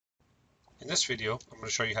In this video, I'm going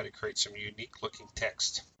to show you how to create some unique looking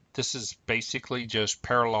text. This is basically just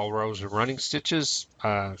parallel rows of running stitches.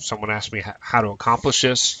 Someone asked me how to accomplish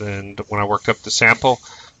this, and when I worked up the sample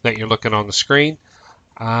that you're looking on the screen,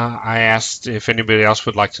 I asked if anybody else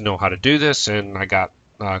would like to know how to do this, and I got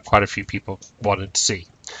quite a few people wanted to see.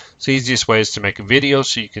 So the easiest way is to make a video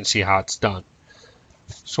so you can see how it's done.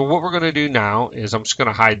 So what we're going to do now is I'm just going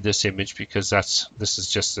to hide this image because this is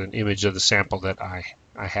just an image of the sample that I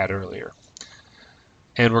had earlier.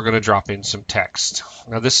 And we're going to drop in some text.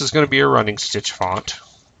 Now this is going to be a running stitch font,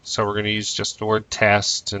 so we're going to use just the word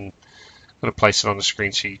test, and I'm going to place it on the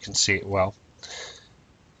screen so you can see it well.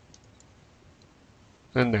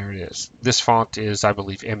 And there it is. This font is, I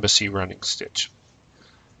believe, Embassy Running Stitch.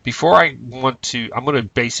 Before I'm going to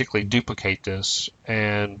basically duplicate this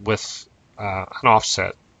and with an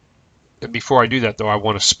offset. And before I do that, though, I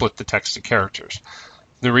want to split the text to characters.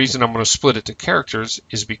 The reason I'm going to split it to characters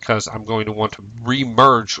is because I'm going to want to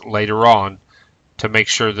re-merge later on to make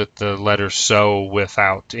sure that the letters sew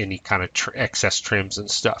without any kind of excess trims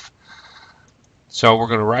and stuff. So we're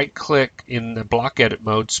going to right click in the block edit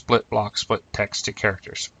mode, split block, split text to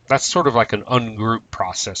characters. That's sort of like an ungroup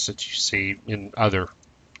process that you see in other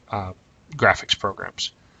graphics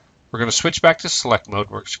programs. We're going to switch back to select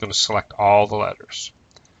mode. We're just going to select all the letters.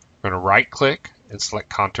 We're going to right click and select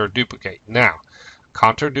contour duplicate. Now,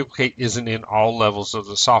 contour duplicate isn't in all levels of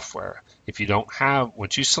the software. If you don't have,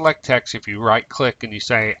 once you select text, if you right click and you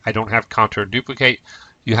say, I don't have contour duplicate,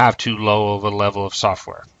 you have too low of a level of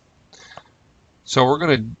software. So we're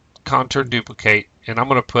going to contour duplicate, and I'm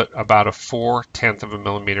going to put about a 4/10 of a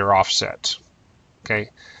millimeter offset.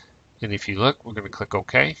 Okay, and if you look, we're going to click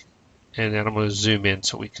OK, and then I'm going to zoom in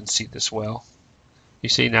so we can see this well. You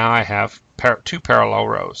see now I have two parallel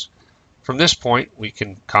rows. From this point, we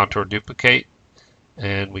can contour duplicate,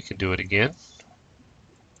 and we can do it again.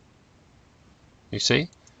 You see?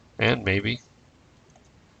 And maybe.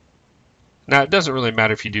 Now, it doesn't really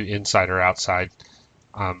matter if you do inside or outside.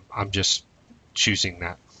 I'm just choosing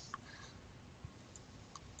that.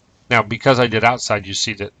 Now, because I did outside, you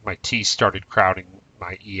see that my T started crowding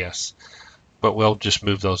my ES, but we'll just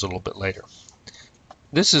move those a little bit later.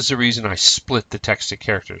 This is the reason I split the text to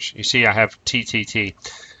characters. You see, I have TTT.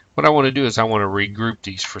 What I want to do is I want to regroup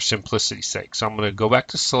these for simplicity's sake. So I'm going to go back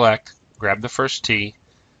to select, grab the first T,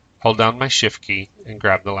 hold down my shift key, and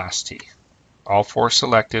grab the last T. All four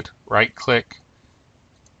selected, right click,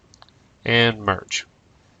 and merge.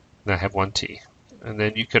 And I have one T. And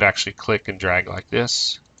then you could actually click and drag like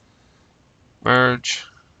this. Merge,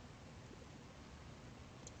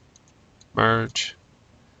 merge,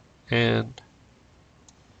 and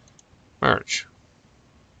merge.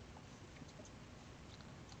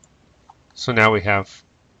 So now we have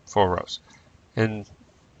 4 rows. And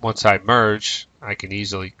once I merge, I can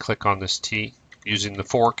easily click on this T. Using the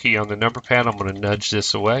 4 key on the number pad, I'm going to nudge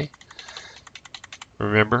this away.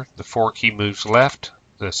 Remember, the 4 key moves left,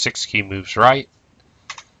 the 6 key moves right,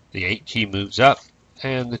 the 8 key moves up,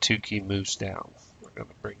 and the 2 key moves down. We're going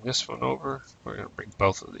to bring this one over. We're going to bring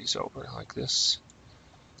both of these over like this.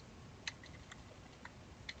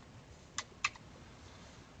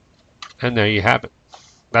 And there you have it.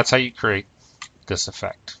 That's how you create this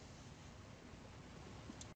effect.